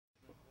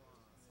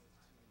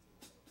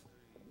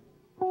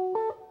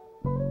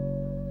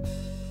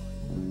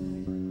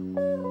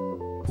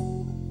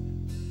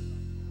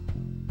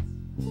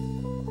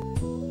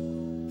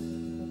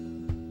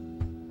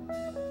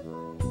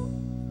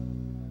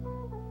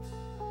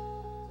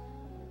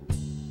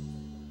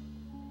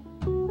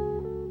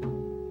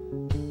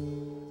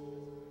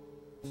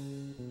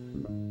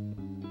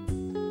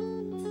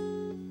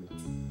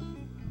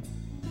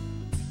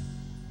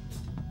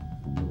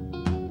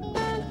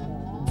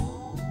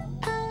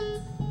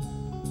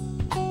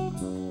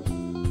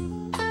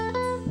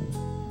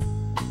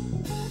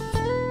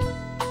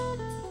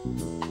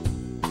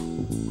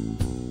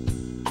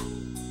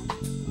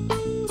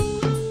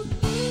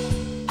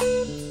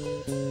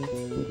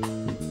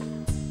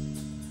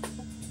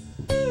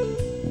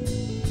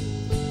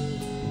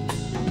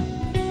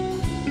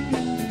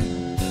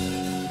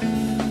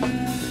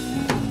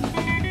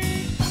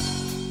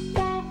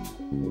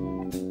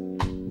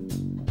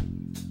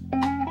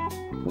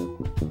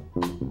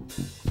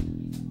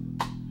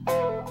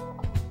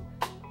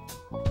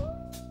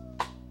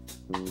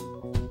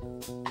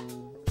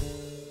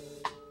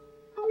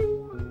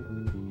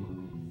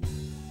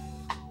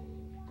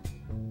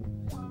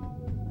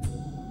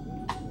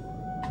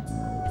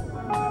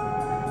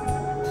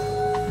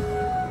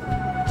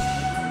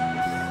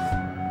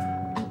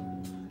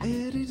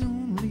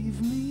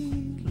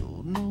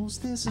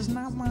this is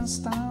not my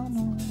style,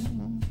 no.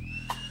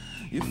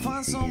 You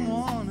find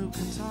someone who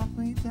can talk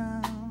me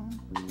down.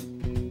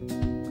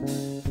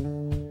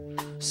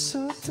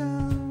 So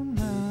down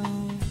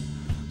now,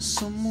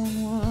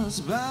 someone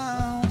was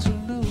bound to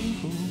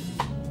lose.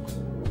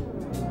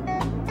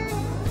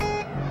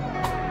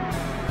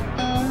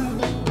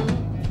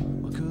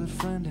 My good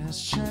friend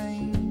has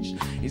changed.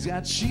 He's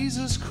got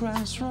Jesus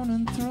Christ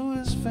running through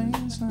his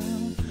veins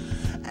now.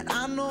 And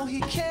I know he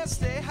can't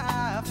stay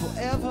high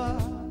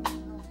forever.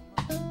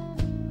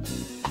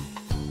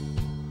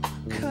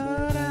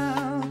 Cut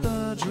out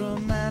the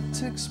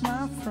dramatics,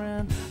 my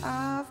friend,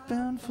 I've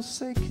been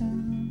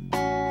forsaken.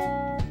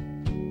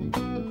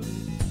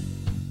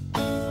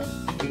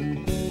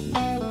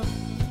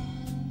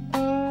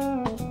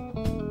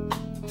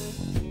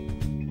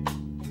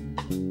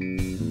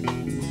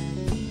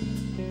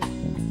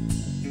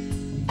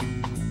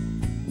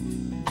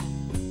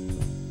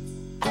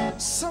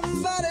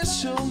 Somebody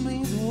show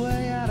me the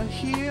way out of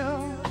here.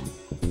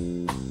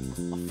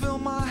 I'll fill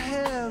my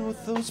head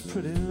with those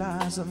pretty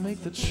lies that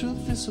make the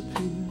truth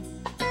disappear.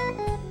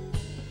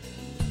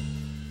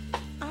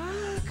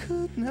 I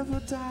could never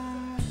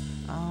die.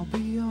 I'll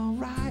be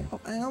alright, or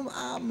am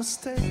I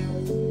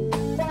mistaken?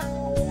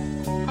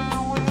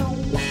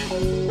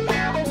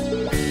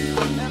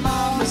 Am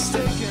I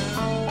mistaken?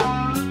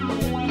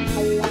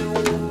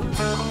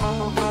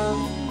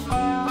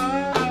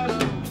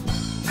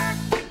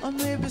 Or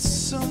maybe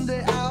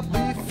someday I'll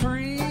be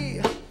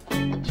free.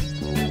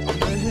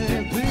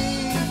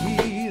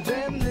 Maybe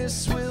then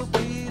this will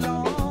be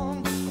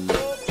long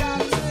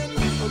forgotten.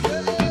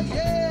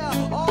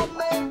 Yeah. Or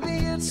maybe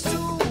it's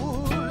too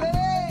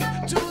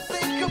late to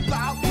think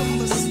about the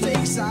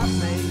mistakes I've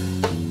made.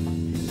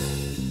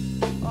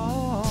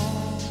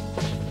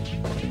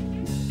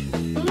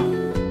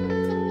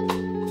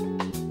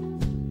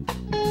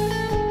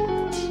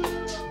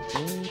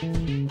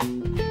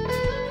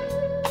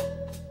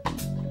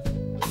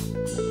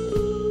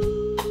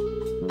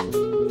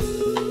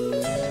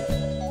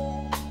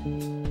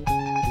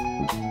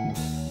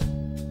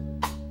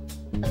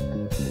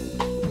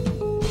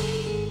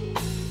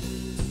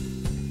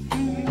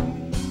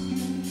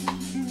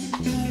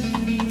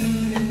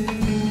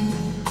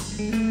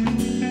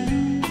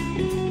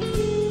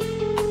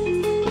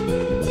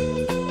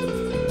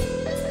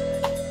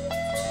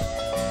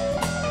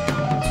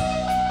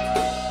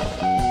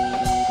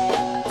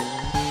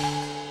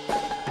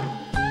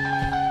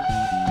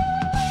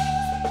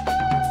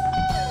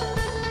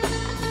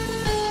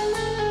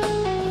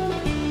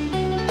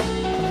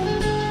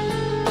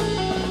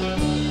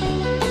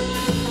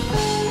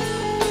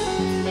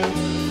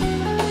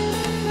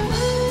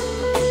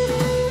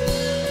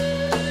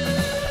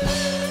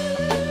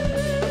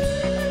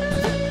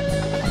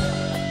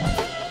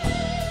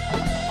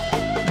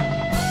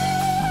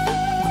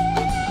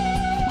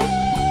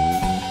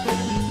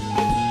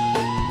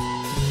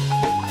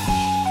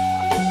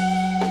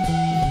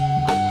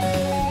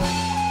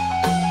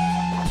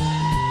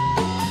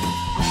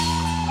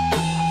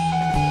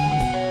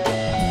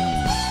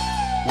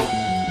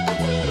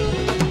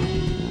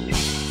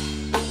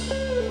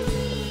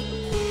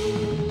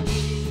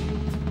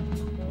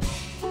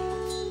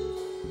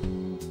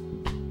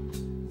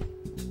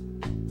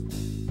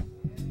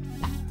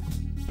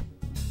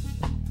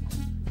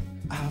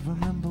 I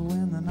remember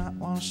when the night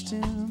washed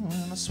in,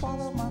 when I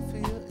swallowed my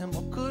fear in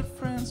my good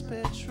friend's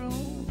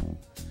bedroom.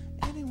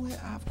 Anyway,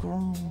 I've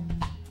grown.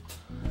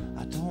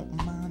 I don't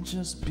mind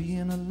just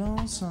being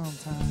alone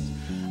sometimes.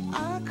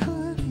 I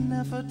could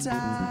never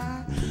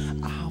die.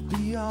 I'll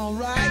be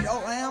alright,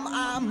 or am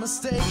I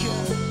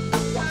mistaken?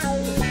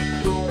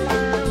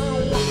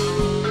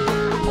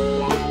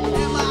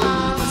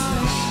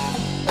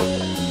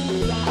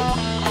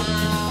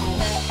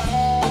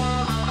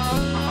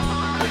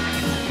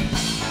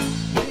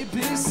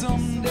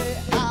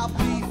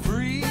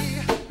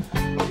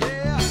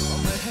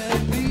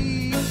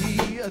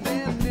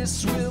 Then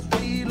this will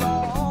be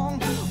long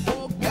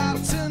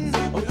forgotten.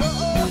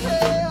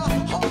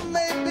 Or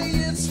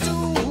maybe it's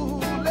too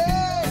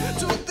late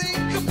to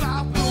think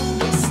about the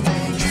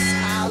mistakes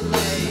I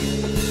made.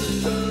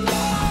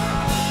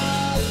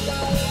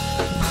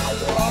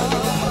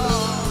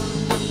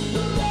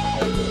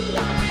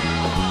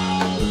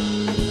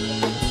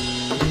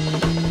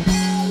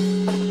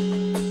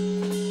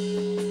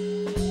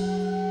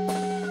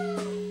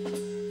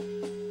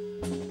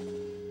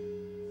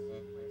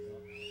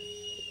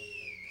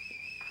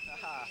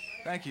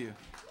 Thank you.